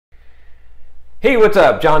Hey, what's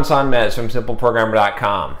up? John Sonmez from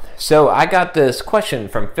simpleprogrammer.com. So I got this question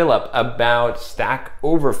from Philip about Stack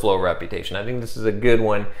Overflow reputation. I think this is a good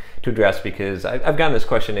one to address because I've gotten this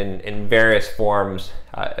question in various forms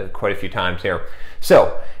quite a few times here.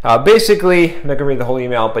 So basically, I'm not gonna read the whole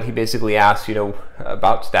email, but he basically asks,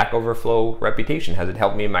 about Stack Overflow reputation. Has it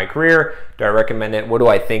helped me in my career? Do I recommend it? What do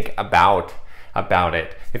I think about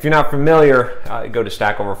it? If you're not familiar, go to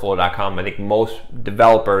stackoverflow.com. I think most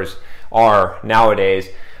developers are nowadays,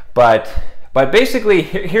 but basically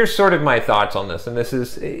here's sort of my thoughts on this, and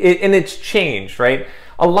it's changed, right?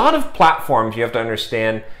 A lot of platforms, you have to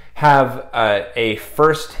understand, have a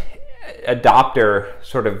first adopter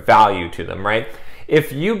sort of value to them, right?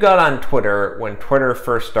 If you got on Twitter when Twitter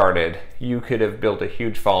first started, you could have built a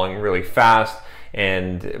huge following really fast,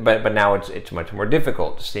 but now it's much more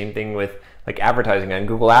difficult. Same thing with like advertising on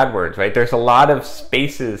Google AdWords, right? There's a lot of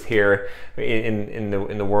spaces here in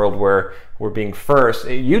the world where we're being first.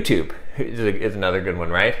 YouTube is another good one,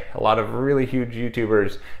 right? A lot of really huge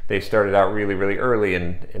YouTubers, they started out really early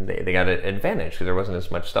and they got an advantage because there wasn't as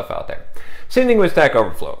much stuff out there. Same thing with Stack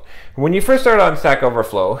Overflow. When you first started on Stack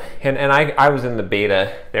Overflow, and I was in the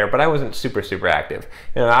beta there, but I wasn't super active.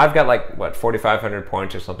 I've got like, what, 4,500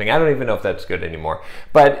 points or something. I don't even know if that's good anymore,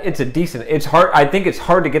 but it's hard. I think it's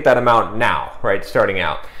hard to get that amount now, right, starting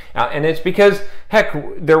out. And it's because, heck,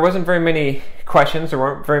 there wasn't very many questions. There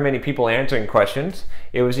weren't very many people answering questions.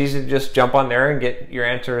 It was easy to just jump on there and get your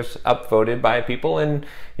answers upvoted by people, and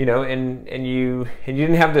you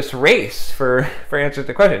didn't have this race for answers to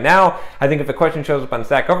the question. Now, I think if a question shows up on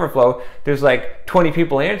Stack Overflow, there's like 20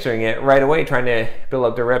 people answering it right away, trying to build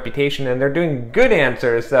up their reputation, and they're doing good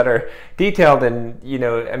answers that are detailed, and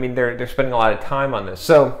they're spending a lot of time on this.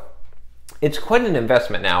 So it's quite an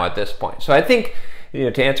investment now at this point. So I think,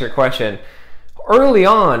 to answer your question, early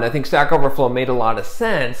on, I think Stack Overflow made a lot of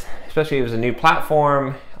sense, especially it was a new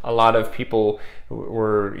platform. A lot of people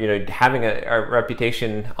were, having a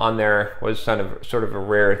reputation on there was sort of a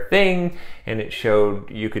rare thing, and it showed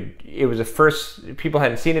it was a first, people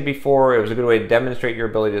hadn't seen it before. It was a good way to demonstrate your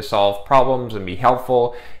ability to solve problems and be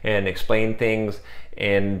helpful and explain things.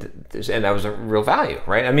 And that was a real value,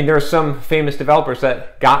 right? I mean, there are some famous developers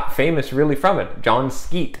that got famous really from it. John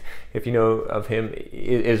Skeet, if you know of him,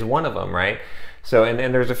 is one of them, right? So, and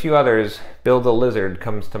there's a few others. Bill the Lizard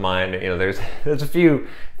comes to mind. There's a few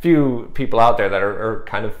people out there that are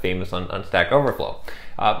kind of famous on Stack Overflow,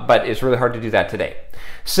 but it's really hard to do that today.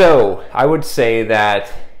 So I would say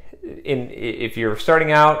that if you're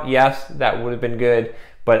starting out, yes, that would have been good,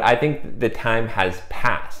 but I think the time has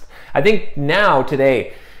passed. I think now,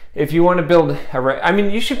 today, if you want to build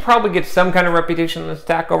you should probably get some kind of reputation on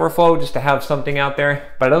Stack Overflow just to have something out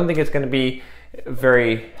there, but I don't think it's going to be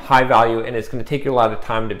very high value, and it's going to take you a lot of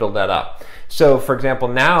time to build that up. So, for example,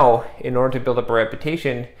 now, in order to build up a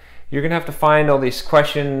reputation, you're going to have to find all these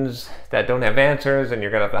questions that don't have answers, and you're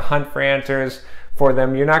going to have to hunt for answers for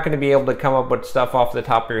them. You're not going to be able to come up with stuff off the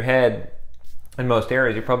top of your head in most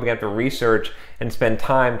areas. You're probably going to have to research and spend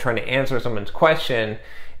time trying to answer someone's question,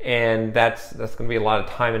 and that's going to be a lot of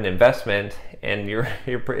time and investment, and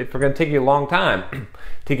it's going to take you a long time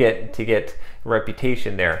to get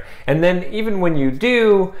reputation there. And then even when you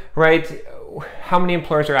do, right, how many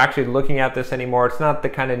employers are actually looking at this anymore? It's not the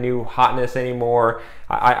kind of new hotness anymore.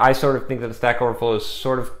 I sort of think that the Stack Overflow is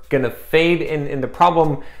sort of going to fade. In the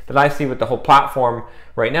problem that I see with the whole platform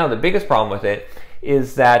right now, the biggest problem with it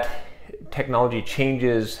is that technology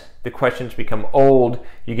changes. The questions become old.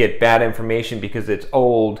 You get bad information because it's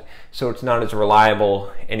old, so it's not as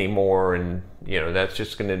reliable anymore, and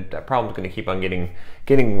that problem's gonna keep on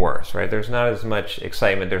getting worse, right? There's not as much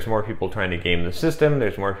excitement. There's more people trying to game the system.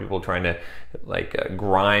 There's more people trying to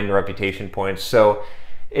grind reputation points. So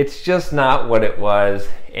it's just not what it was,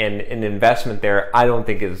 and an investment there I don't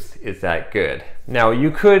think is that good. Now,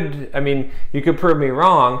 you could prove me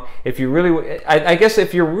wrong if you really, I guess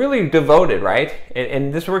if you're really devoted, right?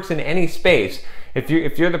 And this works in any space. If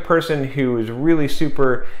you're the person who is really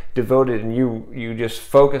super devoted and you just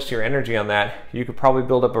focus your energy on that, you could probably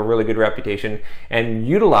build up a really good reputation and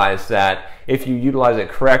utilize that, if you utilize it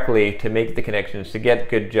correctly, to make the connections, to get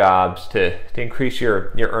good jobs, to increase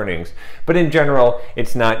your earnings. But in general,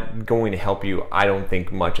 it's not going to help you, I don't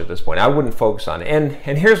think, much at this point. I wouldn't focus on it.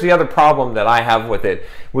 And here's the other problem that I have with it,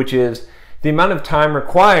 which is the amount of time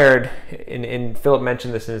required, and Philip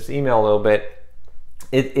mentioned this in his email a little bit,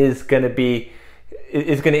 it is going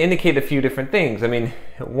to indicate a few different things. I mean,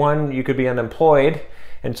 one, you could be unemployed,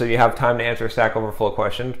 and so you have time to answer Stack Overflow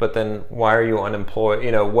questions, but then why are you unemployed?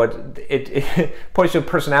 It points to a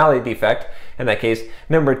personality defect in that case.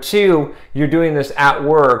 Number two, you're doing this at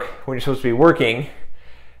work when you're supposed to be working,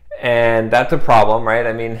 And that's a problem, right?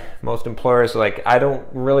 I mean, most employers are like, I don't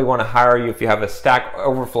really want to hire you if you have a Stack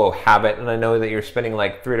Overflow habit, and I know that you're spending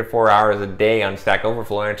like 3 to 4 hours a day on Stack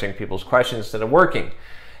Overflow answering people's questions instead of working.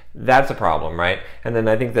 That's a problem, right? And then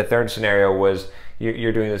I think the third scenario was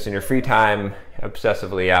you're doing this in your free time,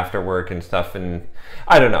 obsessively after work and stuff, and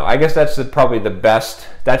I don't know. I guess that's probably the best.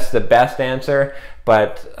 That's the best answer,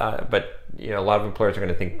 but you know, a lot of employers are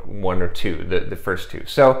going to think one or two, the first two.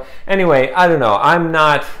 So anyway, I don't know. I'm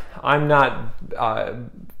not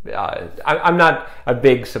a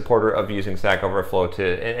big supporter of using Stack Overflow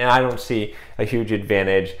and I don't see a huge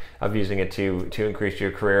advantage of using it to increase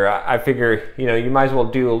your career. I figure, you know, you might as well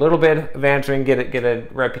do a little bit of answering, get a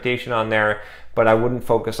reputation on there, but I wouldn't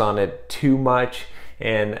focus on it too much.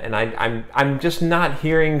 And I'm just not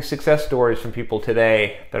hearing success stories from people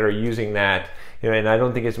today that are using that, you know, and I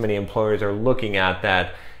don't think as many employers are looking at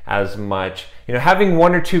that as much. You know, having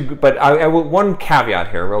one or two, but I will, one caveat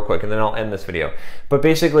here real quick, and then I'll end this video. But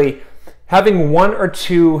basically, having one or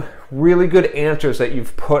two really good answers that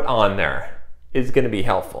you've put on there is going to be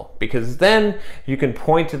helpful, because then you can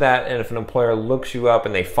point to that, and if an employer looks you up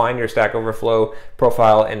and they find your Stack Overflow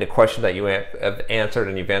profile and the question that you have answered,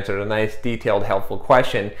 and you've answered a nice, detailed, helpful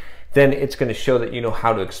question, then it's going to show that you know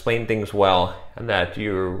how to explain things well, and that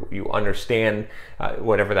you understand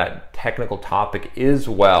whatever that technical topic is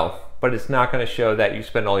well, but it's not going to show that you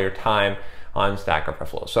spend all your time on Stack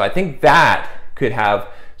Overflow. So I think that could have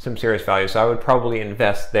some serious value. So I would probably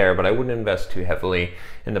invest there, but I wouldn't invest too heavily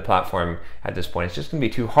in the platform at this point. It's just going to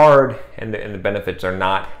be too hard, and the benefits are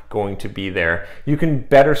not going to be there. You can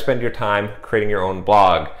better spend your time creating your own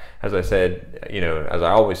blog. As I said, you know, as I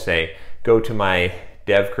always say, go to my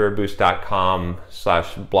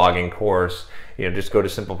devcareerboost.com/blogging course. You know, just go to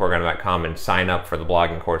simpleprogram.com and sign up for the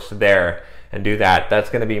blogging course there and do that. That's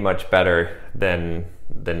going to be much better than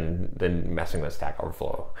messing with Stack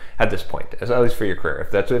Overflow at this point, at least for your career. If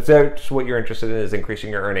that's what you're interested in, is increasing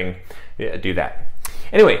your earning, do that.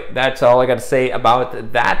 Anyway, that's all I got to say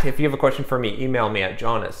about that. If you have a question for me, email me at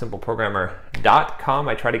john@simpleprogrammer.com.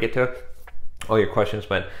 I try to get to all your questions,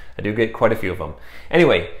 but I do get quite a few of them.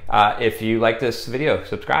 Anyway, if you like this video,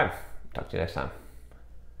 subscribe. Talk to you next time.